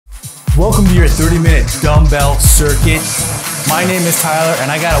Welcome to your 30-minute dumbbell circuit. My name is Tyler and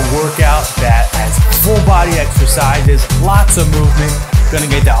I got a workout that has full body exercises, lots of movement,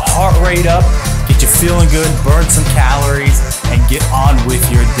 gonna get that heart rate up, get you feeling good, burn some calories, and get on with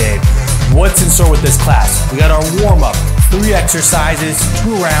your day. What's in store with this class? We got our warm-up, 3 exercises,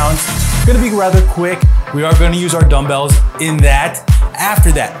 2 rounds. Gonna be rather quick. We are gonna use our dumbbells in that.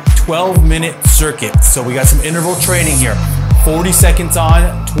 After that, 12-minute circuit. So we got some interval training here. 40 seconds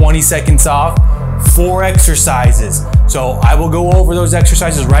on, 20 seconds off, 4 exercises. So I will go over those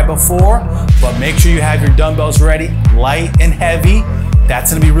exercises right before, but make sure you have your dumbbells ready, light and heavy.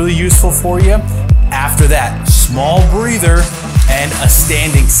 That's gonna be really useful for you. After that, small breather and a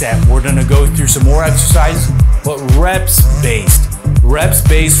standing set. We're gonna go through some more exercises, but reps based. Reps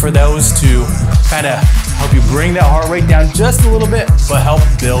based for those to kind of help you bring that heart rate down just a little bit, but help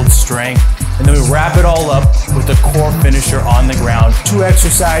build strength. And then we wrap it all up with a core finisher on the ground. 2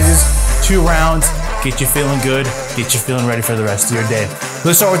 exercises, 2 rounds, get you feeling good, get you feeling ready for the rest of your day.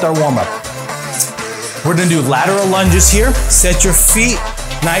 Let's start with our warm-up. We're gonna do lateral lunges here. Set your feet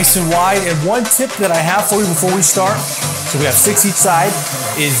nice and wide. And one tip that I have for you before we start, so we have 6 each side,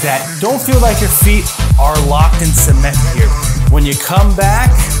 is that don't feel like your feet are locked in cement here. When you come back,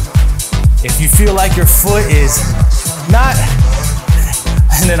 if you feel like your foot is not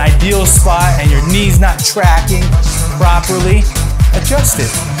in an ideal spot and your knee's not tracking properly, adjust it.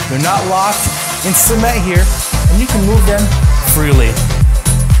 They're not locked in cement here, and you can move them freely.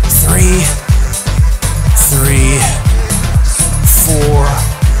 3, 3, 4,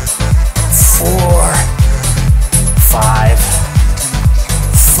 4, 5,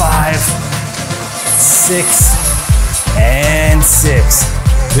 5, 6, and 6.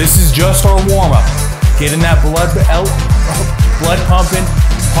 This is just our warm-up. Getting that blood pumping,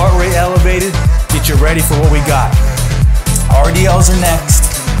 heart rate elevated, get you ready for what we got. RDLs are next.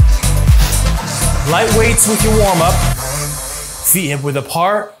 Light weights with your warm-up. Feet hip width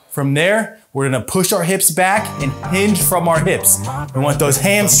apart. From there, we're gonna push our hips back and hinge from our hips. We want those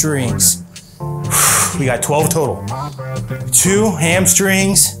hamstrings. We got 12 total. 2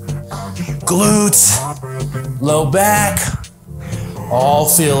 hamstrings, glutes, low back, all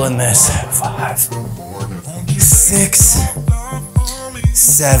feeling this. 5, 6,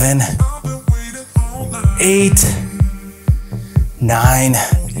 7, 8, 9,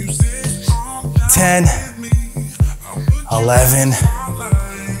 10, 11,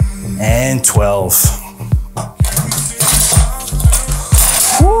 and 12.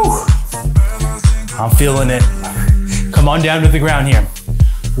 Whew. I'm feeling it. Come on down to the ground here.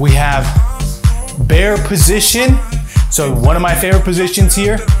 We have bear position. So one of my favorite positions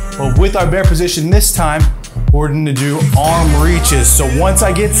here, but with our bear position this time, we're gonna do arm reaches. So once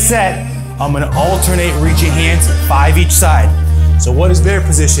I get set, I'm gonna alternate reaching hands, 5 each side. So what is bear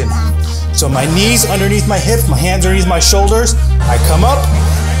position? So my knees underneath my hips, my hands underneath my shoulders. I come up,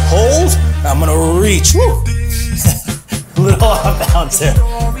 hold, I'm gonna reach. Woo. A little off balance there.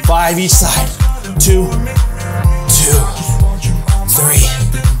 5 each side. 2, 2, 3,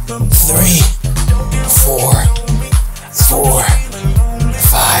 3, 4, 4,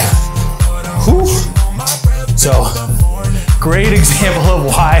 5. Whew. So, great example of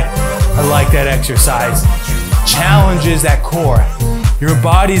why I like that exercise. Challenges that core. Your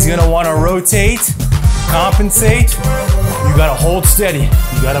body's gonna wanna rotate, compensate. You gotta hold steady.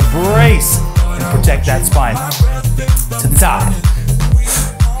 You gotta brace and protect that spine. To the top.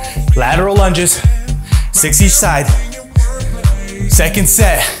 Lateral lunges, 6 each side. Second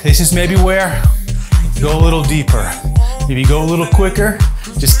set. This is maybe where you go a little deeper. If you go a little quicker,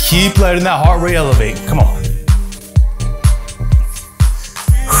 just keep letting that heart rate elevate. Come on.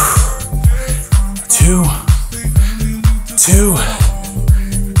 2, 2,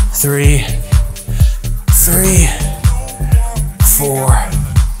 3, 3, 4,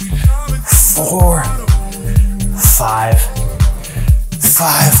 4, 5,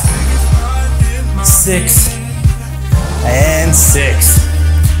 5, 6, and 6.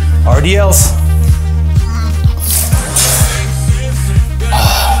 RDLs.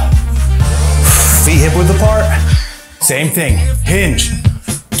 Feet hip width apart. Same thing. Hinge.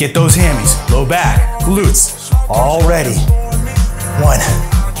 Get those hammies. Low back. Glutes. All ready. 1,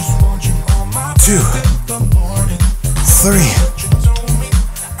 2, 3,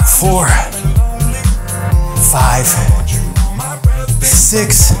 4, 5,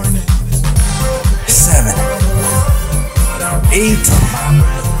 6, 7, 8,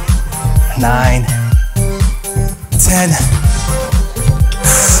 9, 10,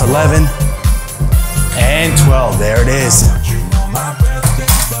 11, and 12. There it is.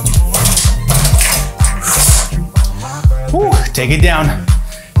 Whew. Take it down.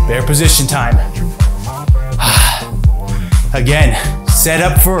 Bear position time. Again, set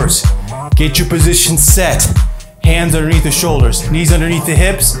up first. Get your position set. Hands underneath the shoulders, knees underneath the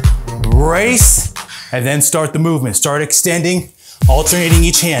hips. Brace, and then start the movement. Start extending, alternating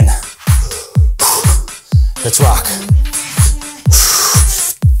each hand. Let's rock.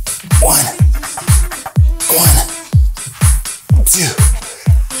 1, 2,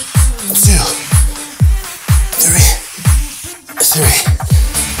 2, 3,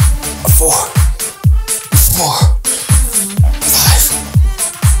 4, 4,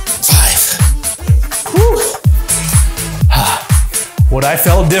 5. Whew. What I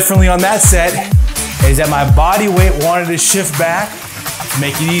felt differently on that set is that my body weight wanted to shift back to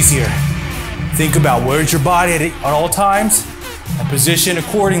make it easier. Think about where's your body at all times and position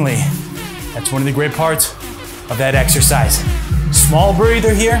accordingly. That's one of the great parts of that exercise. Small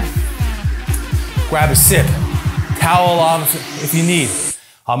breather here. Grab a sip. Towel off if you need.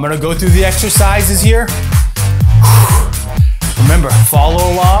 I'm gonna go through the exercises here. Remember,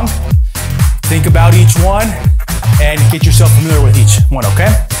 follow along. Think about each one and get yourself familiar with each one,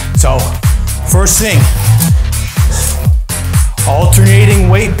 okay? So, first thing, alternating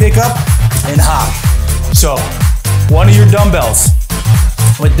weight pickup and hop. So, one of your dumbbells.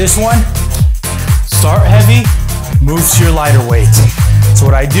 With this one, start heavy, move to your lighter weight. So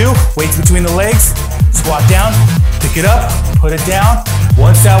what I do, weights between the legs, squat down, pick it up, put it down.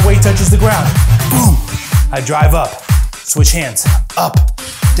 Once that weight touches the ground, boom, I drive up. Switch hands, up,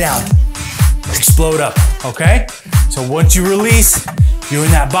 down, explode up, okay? So once you release, you're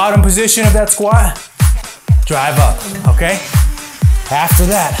in that bottom position of that squat, drive up, okay? After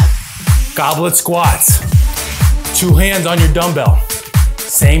that, goblet squats. 2 hands on your dumbbell.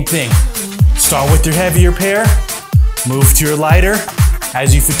 Same thing. Start with your heavier pair, move to your lighter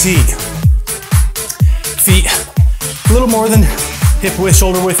as you fatigue. Feet a little more than hip width,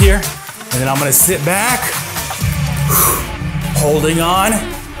 shoulder width here. And then I'm gonna sit back, holding on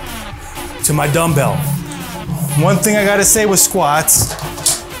to my dumbbell. One thing I gotta say with squats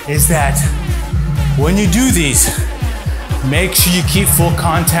is that when you do these, make sure you keep full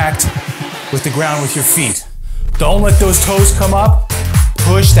contact with the ground with your feet. Don't let those toes come up.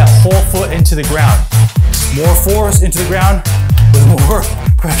 Push that whole foot into the ground. More force into the ground with more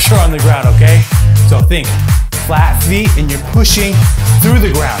pressure on the ground, okay? So think, flat feet and you're pushing through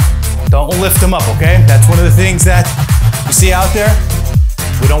the ground. Don't lift them up, okay? That's one of the things that you see out there.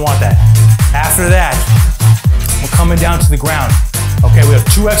 We don't want that. After that, we're coming down to the ground. Okay, we have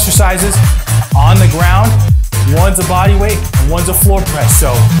 2 exercises on the ground. One's a body weight and one's a floor press.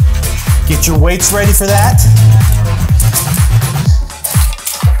 So get your weights ready for that.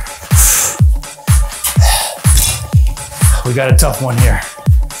 We got a tough one here.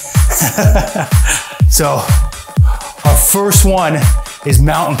 So our first one is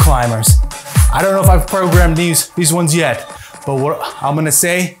mountain climbers. I don't know if I've programmed these ones yet, but what I'm gonna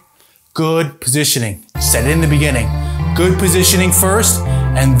say, good positioning. Set it in the beginning. Good positioning first,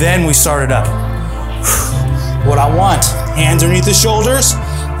 and then we start it up. What I want, hands underneath the shoulders,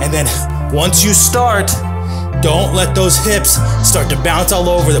 and then once you start, don't let those hips start to bounce all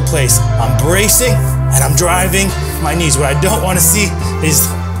over the place. I'm bracing and I'm driving my knees. What I don't want to see is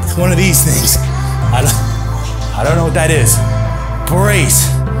one of these things. I don't know what that is. Brace,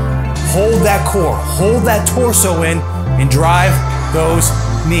 hold that core, hold that torso in and drive those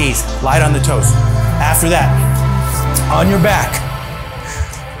knees. Light on the toes. After that, on your back,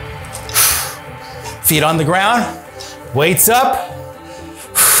 feet on the ground, weights up,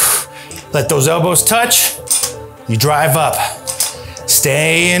 let those elbows touch, you drive up.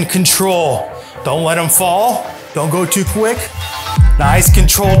 Stay in control. Don't let them fall. Don't go too quick. Nice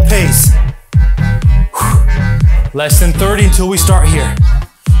controlled pace. Less than 30 until we start here.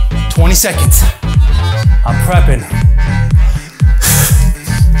 20 seconds. I'm prepping.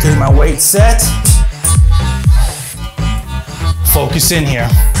 Getting my weight set. Focus in here.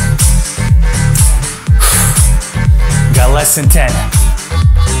 Got less than 10.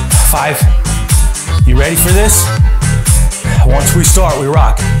 5. You ready for this? Once we start, we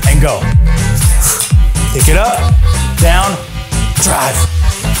rock and go. Pick it up, down, drive.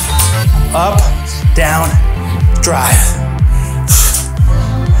 Up, down, drive.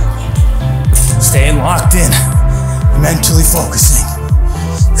 Staying locked in, mentally focusing.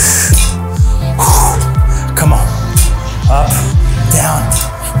 Come on. Up, down,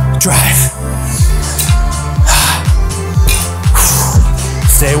 drive.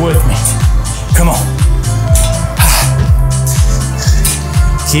 Stay with me. Come on.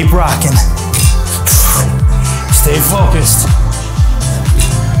 Keep rocking. Stay focused.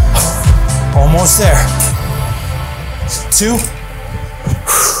 Almost there. 2.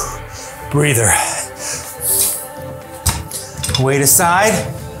 breather. Weight aside.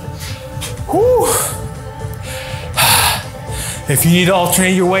 Whew. If you need to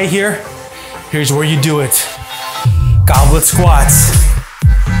alternate your weight here, here's where you do it. Goblet squats.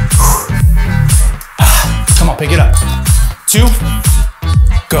 Come on, pick it up. 2,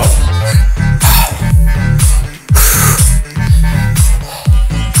 go.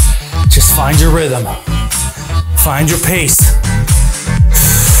 Just find your rhythm. Find your pace.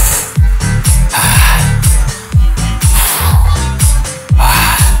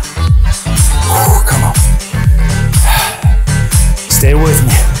 Come on. Stay with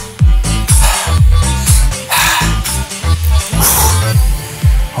me.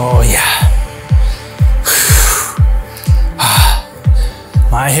 Oh yeah.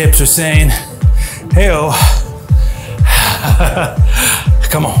 My hips are saying, hey-oh.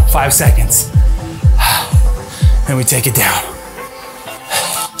 Come on, 5 seconds. And we take it down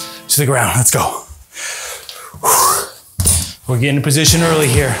to the ground. Let's go. We're getting in position early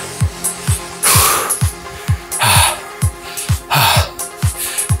here.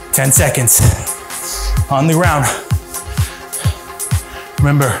 10 seconds on the ground.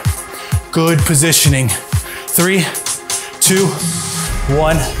 Remember, good positioning. 3, 2,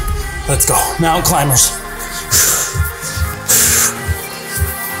 1. Let's go. Mountain climbers.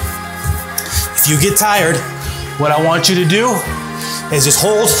 If you get tired, what I want you to do is just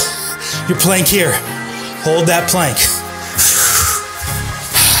hold your plank here. Hold that plank.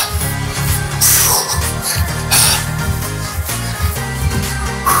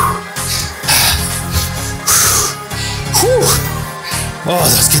 Oh,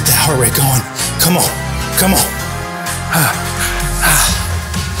 let's get that heart rate going. Come on, come on.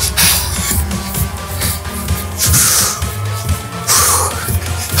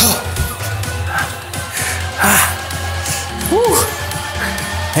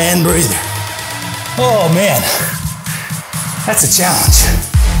 And breathe. Oh man, that's a challenge.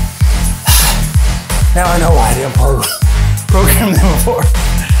 Now I know why I didn't program them before.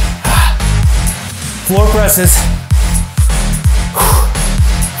 Floor presses.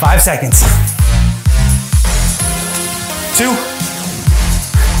 5 seconds. 2.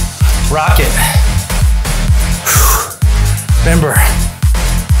 Rock it. Remember,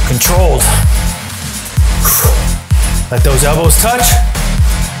 controlled. Let those elbows touch.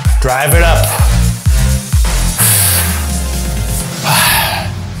 Drive it up.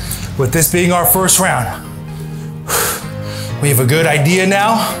 With this being our first round, we have a good idea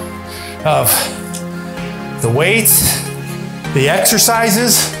now of the weights, the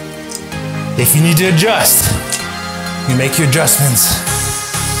exercises. If you need to adjust, you make your adjustments.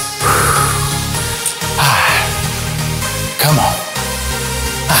 Come on.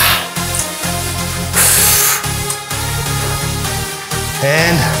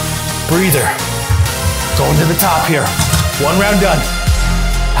 And breather. Going to the top here. 1 round done.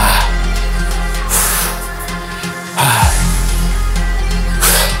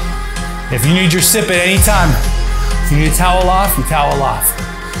 If you need your sip at any time, if you need to towel off, you towel off.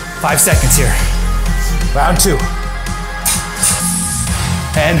 5 seconds here. Round 2.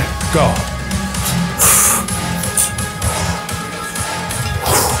 And go.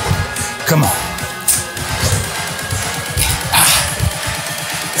 Come on.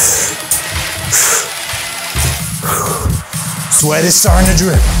 Sweat is starting to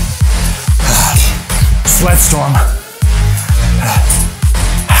drip. Sweat storm.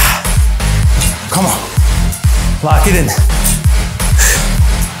 Come on. Lock it in.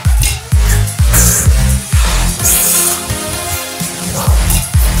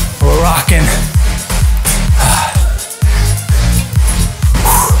 We're rocking.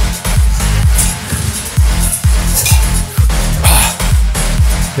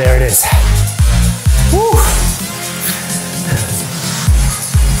 There it is. Woo.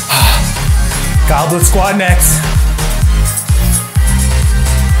 Goblet squat next.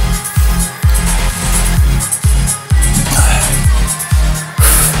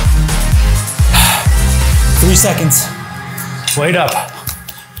 Three seconds. Weight up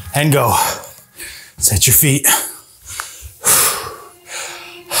and go. Set your feet.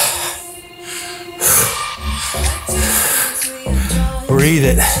 Breathe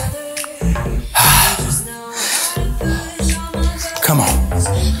it. Come on.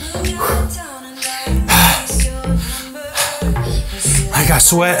 I got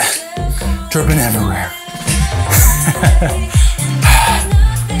sweat dripping everywhere.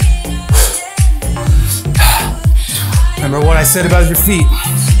 Remember what I said about your feet.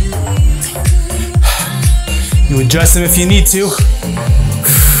 You adjust them if you need to,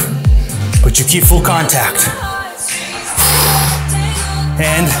 but you keep full contact.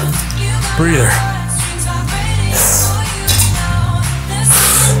 And Breather.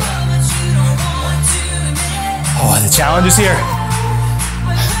 Oh, the challenge is here.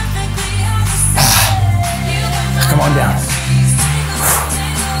 Come on down.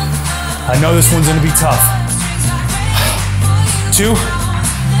 I know this one's gonna be tough. 2,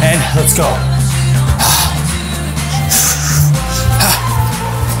 and let's go.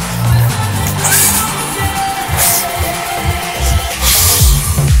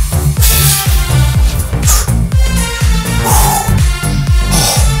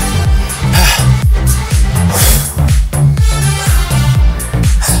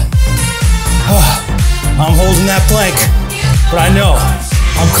 I'm holding that plank, but I know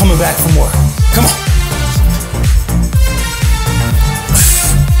I'm coming back for more. Come on.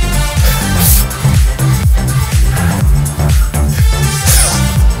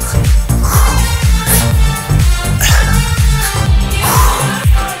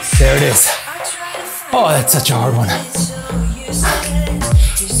 There it is. Oh, that's such a hard one.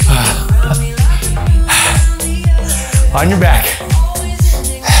 On your back.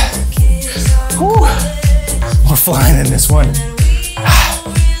 Whew. We're flying in this one.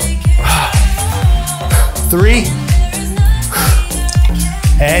 3,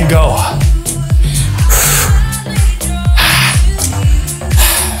 and go.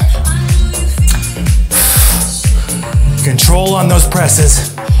 Control on those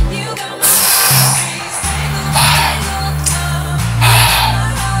presses.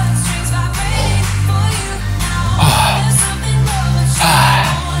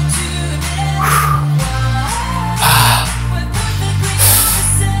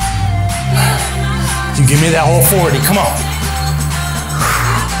 Give me that whole 40, come on.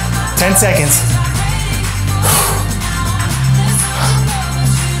 10 seconds.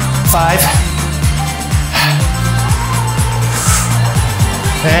 5.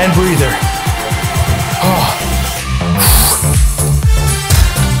 And breather. Oh.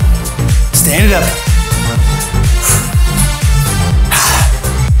 Stand it up.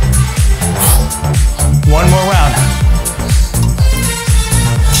 One more round.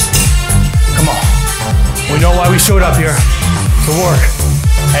 Come on. We know why we showed up here, to work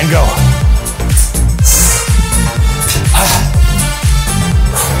and go.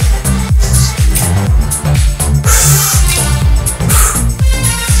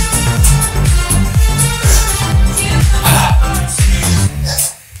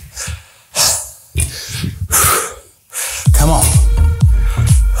 Come on.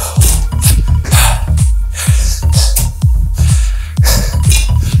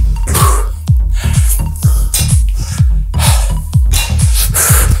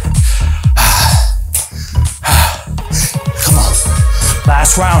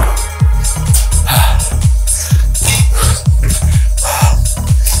 Last round.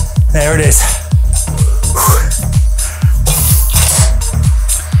 There it is.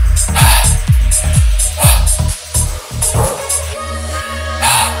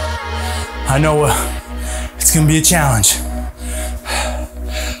 I know it's gonna be a challenge,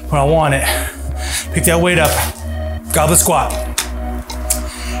 but I want it. Pick that weight up. Goblet squat.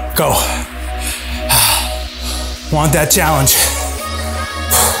 Go. Want that challenge.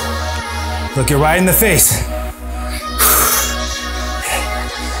 Look it right in the face.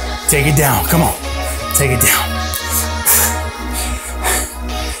 Take it down, come on. Take it down.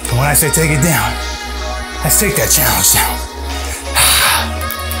 And when I say take it down, let's take that challenge down.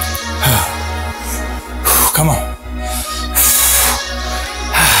 Come on.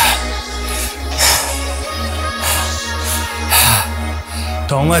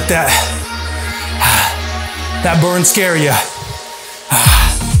 Don't let that burn scare you.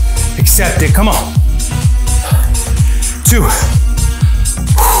 Accept it, come on. 2.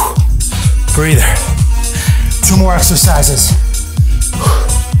 Breather. 2 more exercises.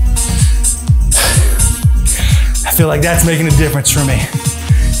 I feel like that's making a difference for me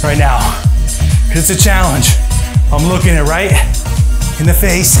right now. It's a challenge. I'm looking it right in the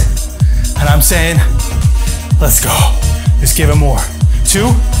face and I'm saying, let's go. Let's give it more. 2,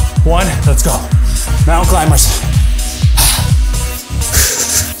 1, let's go. Mountain climbers.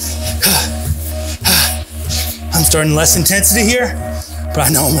 I'm starting less intensity here, but I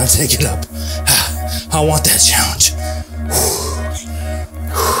know I'm gonna take it up. I want that challenge.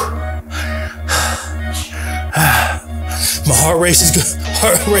 My heart rate is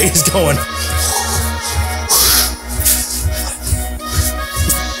going.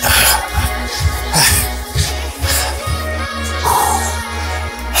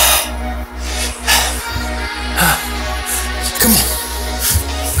 Come on.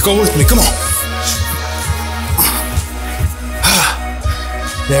 Go with me, come on.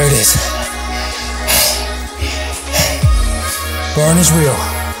 There it is. Burn is real.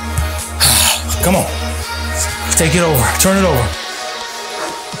 Come on. Take it over. Turn it over.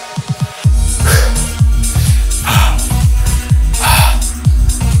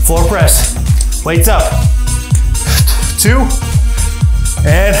 Floor press. Weights up. 2.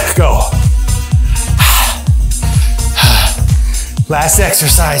 And go. Last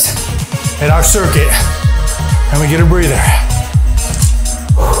exercise in our circuit. And we get a breather.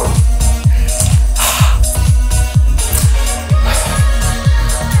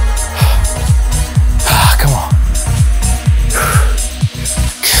 Come on.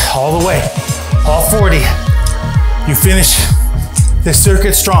 All the way. All 40. You finish this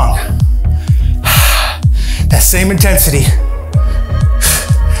circuit strong. That same intensity.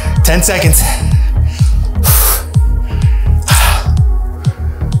 10 seconds.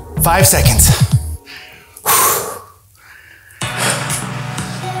 5 seconds.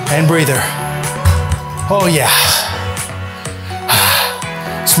 And breather. Oh yeah.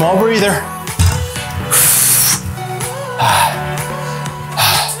 Small breather.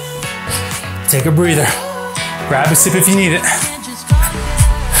 Take a breather. Grab a sip if you need it.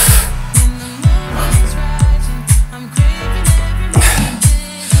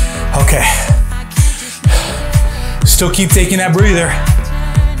 Okay. Still keep taking that breather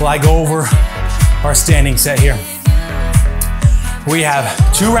while I go over our standing set here. We have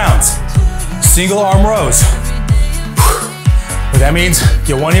 2 rounds, single arm rows. What that means,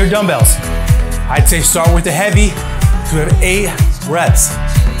 get one of your dumbbells. I'd say start with the heavy, so we have 8 reps.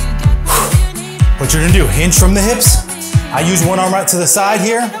 What you're gonna do, hinge from the hips. I use one arm right to the side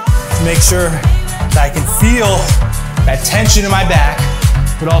here to make sure that I can feel that tension in my back,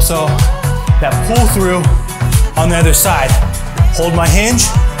 but also that pull through on the other side. Hold my hinge,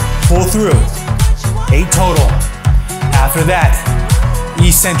 pull through. 8 total. After that,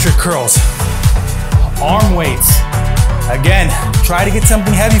 eccentric curls. Arm weights. Again, try to get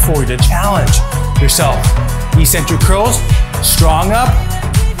something heavy for you to challenge yourself. Eccentric curls, strong up,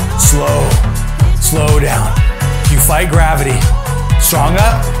 slow down. You fight gravity. Strong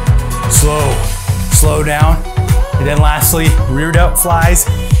up, slow down. And then lastly, rear delt flies,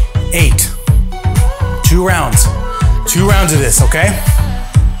 8. 2 rounds. 2 rounds of this, okay?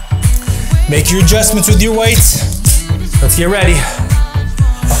 Make your adjustments with your weights. Let's get ready.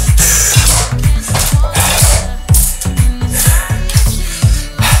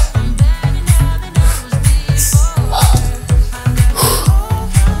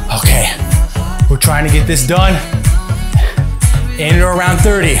 Okay, we're trying to get this done in or around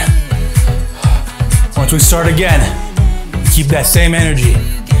 30. Once we start again, keep that same energy,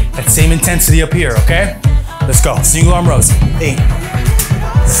 that same intensity up here, okay? Let's go, single arm rows, 8.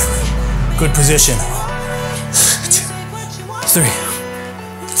 Good position. 3,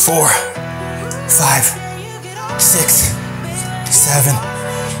 4, 5, 6, 7,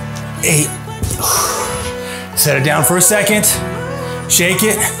 8. Set it down for a second, shake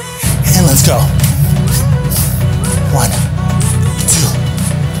it, and let's go. 1, 2,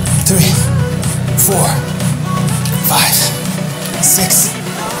 3, 4, 5, 6,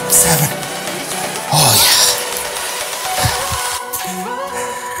 7. Oh yeah.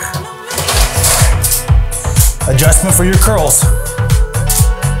 Adjustment for your curls.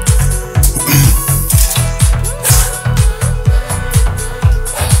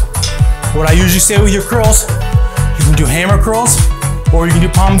 What I usually say with your curls, you can do hammer curls or you can do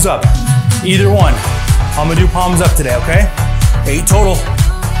palms up. Either one. I'm gonna do palms up today, okay? 8 total.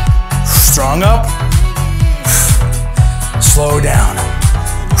 Strong up. Slow down.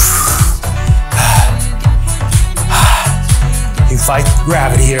 You fight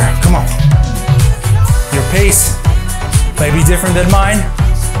gravity here. Come on. Your pace may be different than mine.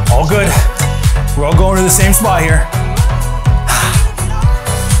 All good. We're all going to the same spot here.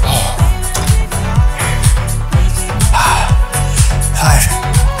 5,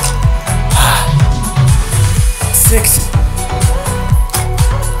 6,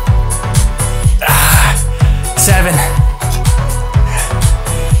 7.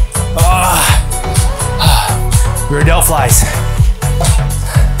 Rear delt flies.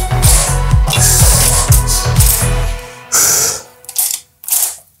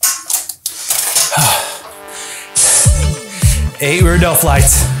 8 rear delt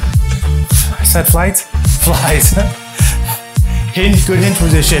flies. I said flights? Flies. Hinge, good hinge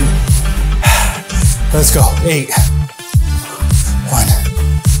position. Let's go. 8. 1,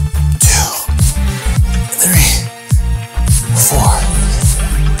 2, 3, 4,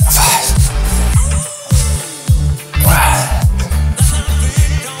 5.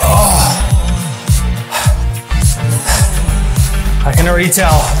 Oh. I can already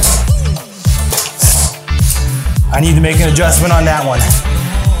tell I need to make an adjustment on that one.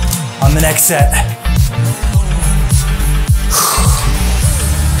 On the next set.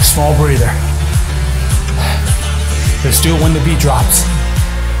 Small breather. Let's do it when the beat drops.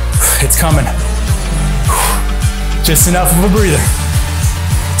 It's coming. Just enough of a breather.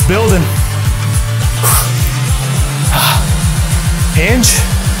 It's building. Hinge.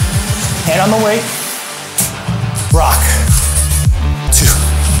 Hand on the weight. Rock. 2,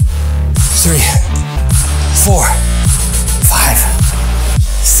 3, 4, 5,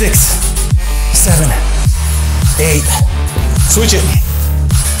 6, 7, 8. Switch it.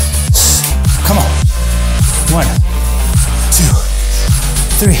 Come on. 1, 2,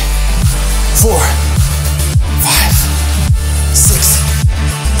 3, 4, 5, 6,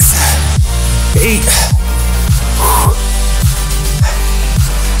 7, 8.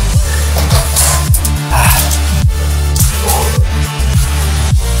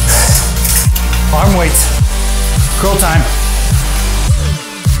 Arm weights. Curl time.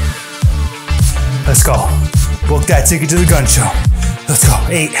 Let's go. Book that ticket to the gun show. Let's go.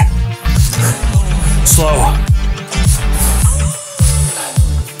 8. Slow.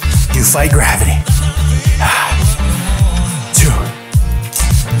 You fight gravity. 2.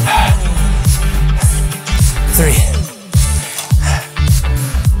 3.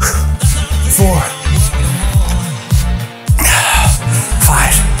 4.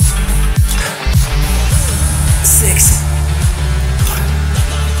 5. 6.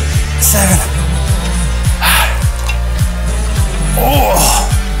 7.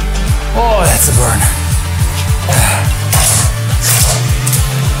 Oh, that's a burn.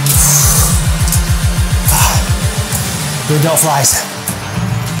 Rear delt flies.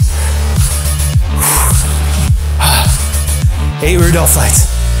 8 rear delt flies.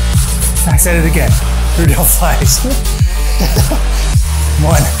 I said it again. Rear delt flies.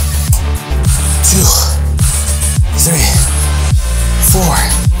 1, 2, 3, 4,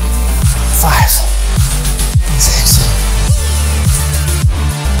 5, 6,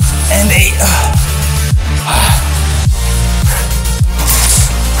 and 8.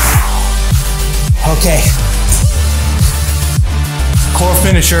 Okay. Core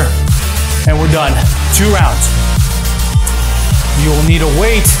finisher, and we're done. 2 rounds. You will need a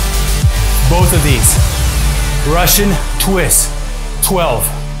weight, both of these. Russian twist, 12.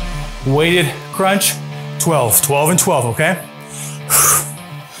 Weighted crunch, 12. 12 and 12, okay?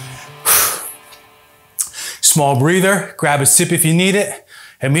 Small breather, grab a sip if you need it,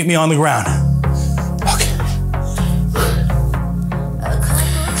 and meet me on the ground. Okay.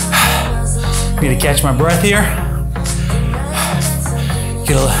 Need to catch my breath here.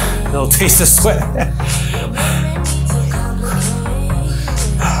 Get a little taste of sweat.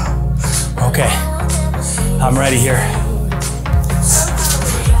 Okay, I'm ready here.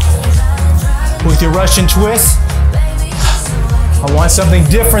 With your Russian twist, I want something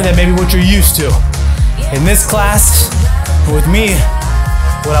different than maybe what you're used to. In this class, with me,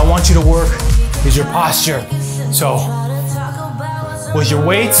 what I want you to work is your posture. So, with your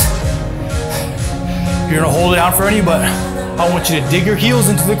weights, you're gonna hold it out for any, but I want you to dig your heels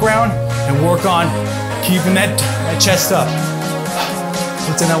into the ground and work on keeping that chest up.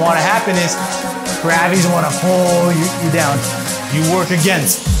 What's gonna wanna happen is gravity's wanna pull you down. You work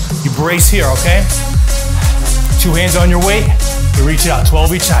against, you brace here, okay? 2 hands on your weight, you reach it out,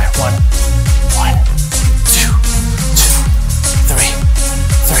 12 each side. 1, 2, 3,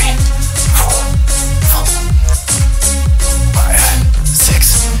 4, 5,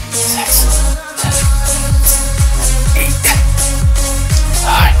 6, 7, 8,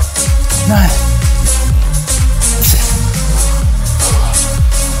 9,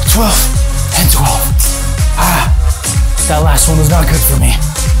 12 and 12. That last one was not good for me.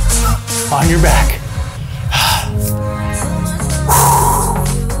 On your back.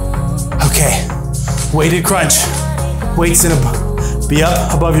 Okay, weighted crunch. Weight's gonna be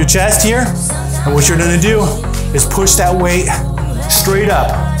up above your chest here. And what you're gonna do is push that weight straight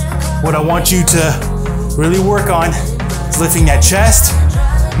up. What I want you to really work on is lifting that chest,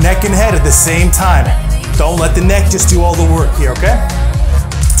 neck and head at the same time. Don't let the neck just do all the work here, okay?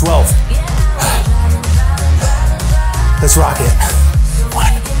 12. Let's rock it.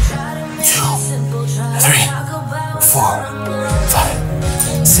 1, 2, 3, 4,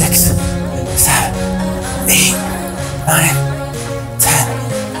 5, 6, 7, 8, 9, 10,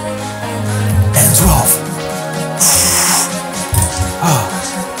 and 12.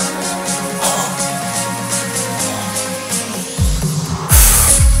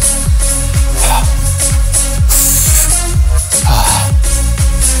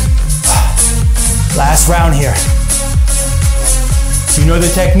 Last round here. You know the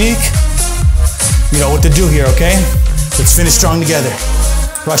technique? You know what to do here, okay? Let's finish strong together.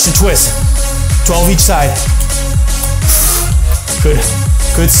 Russian twist. 12 each side. Good.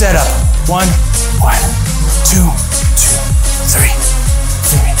 Good setup. 1, 1, 2, 2, 3,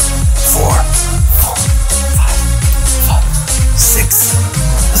 3, 4, 4, 5, 5, 6,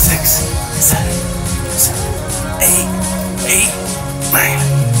 6, 7, 7, 8, 8, 9,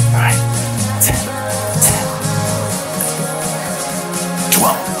 9, 10, 10,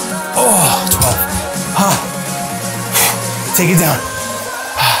 12. Oh, 12. Take it down.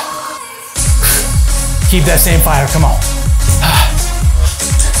 Keep that same fire, come on.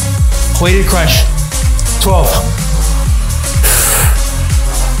 Weighted crunch. 12.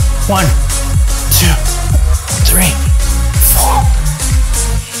 1, 2, 3, 4,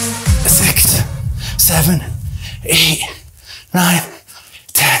 6, 7, 8, 9,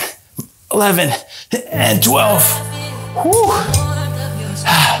 10, 11, and 12. Whew.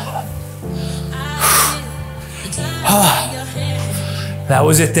 That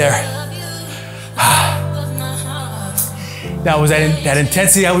was it there. That was that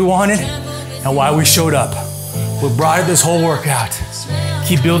intensity that we wanted and why we showed up. We brought it this whole workout.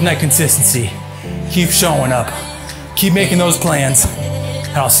 Keep building that consistency. Keep showing up. Keep making those plans.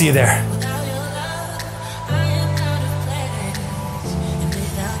 And I'll see you there.